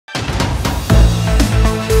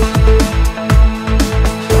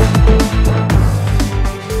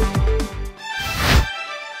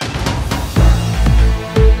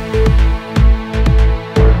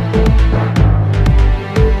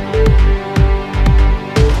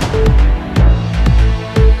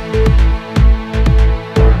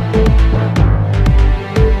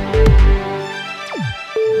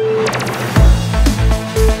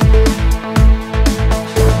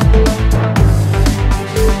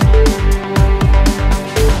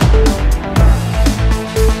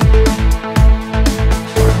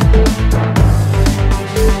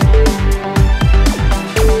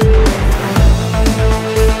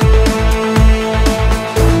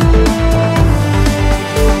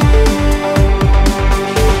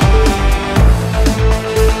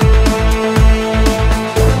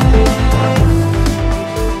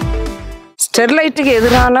ஸ்டெர்லைட்டுக்கு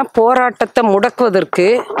எதிரான போராட்டத்தை முடக்குவதற்கு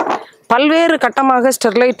பல்வேறு கட்டமாக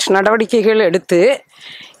ஸ்டெர்லைட் நடவடிக்கைகள் எடுத்து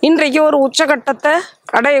இன்றைக்கு ஒரு உச்சகட்டத்தை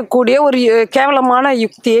அடையக்கூடிய ஒரு கேவலமான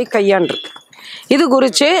யுக்தியை கையாண்டிருக்கு. இது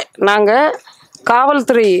குறித்து நாங்கள்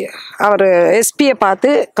காவல்துறை அவர் எஸ்பியை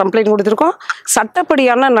பார்த்து கம்ப்ளைண்ட் கொடுத்துருக்கோம்.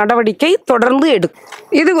 சட்டப்படியான நடவடிக்கை தொடர்ந்து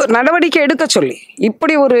இது நடவடிக்கை எடுக்க சொல்லி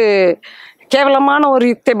இப்படி ஒரு கேவலமான ஒரு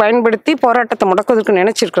யுக்தியை பயன்படுத்தி போராட்டத்தை முடக்குவதற்கு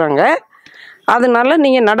நினச்சிருக்கிறாங்க. அதனால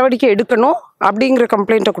நீங்கள் நடவடிக்கை எடுக்கணும் அப்படிங்கிற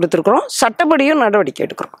கம்ப்ளைண்ட்டை கொடுத்துருக்குறோம். சட்டப்படியும் நடவடிக்கை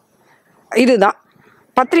எடுக்கிறோம். இதுதான்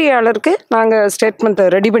பத்திரிகையாளருக்கு நாங்கள் ஸ்டேட்மெண்ட்டை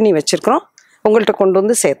ரெடி பண்ணி வச்சுருக்கிறோம். உங்கள்கிட்ட கொண்டு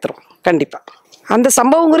வந்து சேர்த்துறோம். கண்டிப்பாக அந்த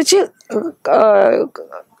சம்பவம் குறித்து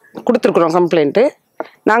கொடுத்துருக்குறோம் கம்ப்ளைண்ட்டு.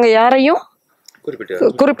 நாங்கள் யாரையும்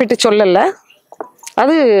குறிப்பிட்டு சொல்லலை.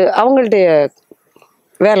 அது அவங்களுடைய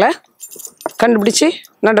வேலை. கண்டுபிடிச்சி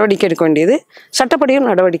நடவடிக்கை எடுக்க வேண்டியது. சட்டப்படியும்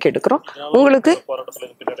நடவடிக்கை எடுக்கிறோம். உங்களுக்கு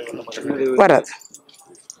வராது.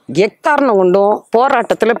 எக்காரணம் கொண்டும்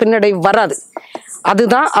போராட்டத்தில் பின்னடைவு வராது.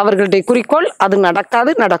 அதுதான் அவர்களுடைய குறிக்கோள். அது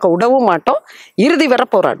நடக்காது, நடக்க விடவும் மாட்டோம். இறுதி வரை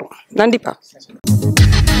போராடுவோம். நன்றிப்பா.